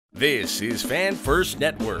This is Fan First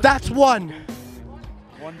Network. That's one.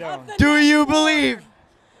 One down. Do you believe?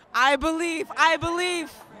 I believe. I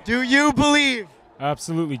believe. Do you believe?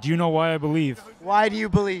 Absolutely. Do you know why I believe? Why do you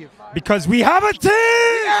believe? Because we have a team!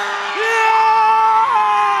 Yeah!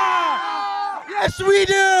 Yes, we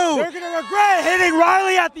do! They're going to regret hitting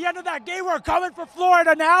Reilly at the end of that game. We're coming for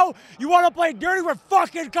Florida now. You want to play dirty? We're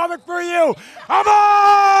fucking coming for you. Come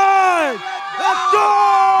on! Let's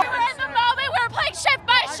go! We were in the moment. We were playing shift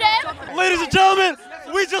by shift. Ladies and gentlemen,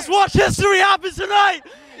 we just watched history happen tonight!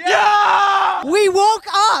 Yeah! We woke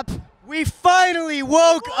up. We finally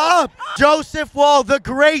woke up! Joseph Woll, the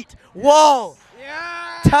great Woll.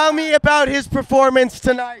 Yeah. Tell me about his performance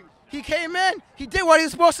tonight. He came in. He did what he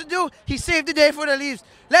was supposed to do. He saved the day for the Leafs.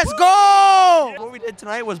 Let's go! What we did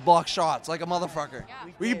tonight was block shots like a motherfucker.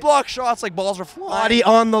 We blocked shots like balls were flying. Body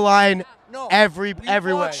on the line, No, every we way.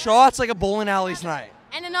 blocked shots like a bowling alley tonight.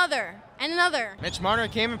 And another. And another. Mitch Marner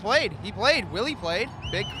came and played. He played. Willie played.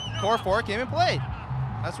 Big core four came and played.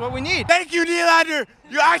 That's what we need. Thank you, Nylander.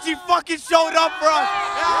 You actually fucking showed up for us.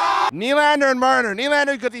 Nylander and Marner.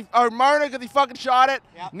 Nylander because he fucking shot it.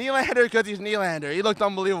 Yep. Nylander because he's Nylander. He looked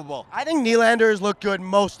unbelievable. I think Nylander has looked good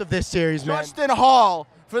most of this series, man. Justin Holl,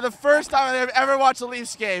 for the first time I've ever watched a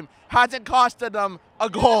Leafs game, hasn't costed them a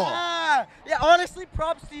goal. Yeah, honestly,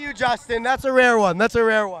 props to you, Justin. That's a rare one. That's a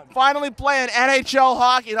rare one. Finally playing NHL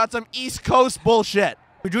hockey, not some East Coast bullshit.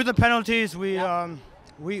 We drew the penalties. We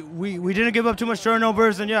didn't give up too much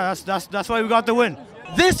turnovers, and yeah, that's why we got the win.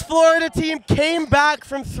 This Florida team came back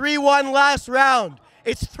from 3-1 last round.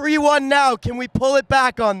 It's 3-1 now. Can we pull it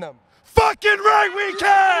back on them? Fucking right, we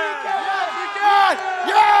can!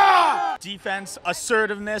 Yeah! Defense,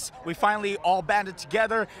 assertiveness, we finally all banded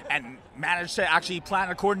together and managed to actually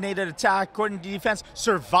plan a coordinated attack, coordinated defense,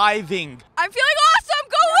 surviving. I'm feeling awesome.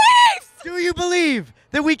 Go Leafs! Do you believe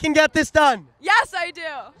that we can get this done? Yes, I do.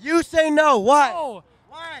 You say no. Why? Oh,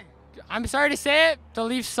 Why? I'm sorry to say it. The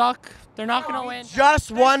Leafs suck. They're not going to win.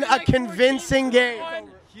 Just won a convincing game.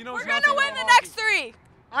 We're going to win the next 3.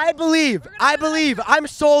 I believe. I'm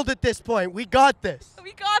sold at this point. We got this.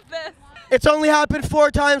 We got this. It's only happened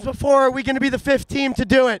 4 times before. Are we going to be the 5th team to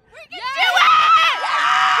do it? We can do it!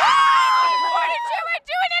 We're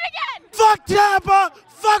doing it again! Fuck Tampa!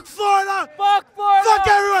 Fuck Florida! Fuck Florida! Fuck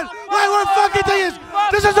everyone! Like, we're fucking doing this!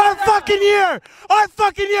 This is our fucking year! Our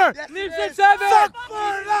fucking year! Leafs in 7! Fuck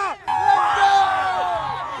Florida! Let's go!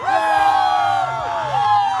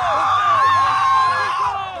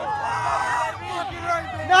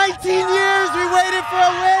 19 years we waited for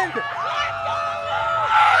a win!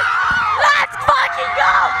 Let's fucking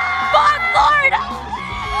go! Fuck Florida!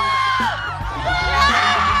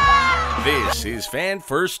 This is Fan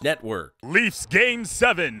First Network. Leafs Game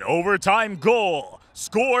 7 overtime goal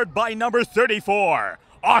scored by number 34,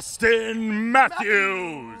 Austin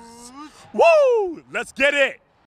Matthews. Woo! Let's get it!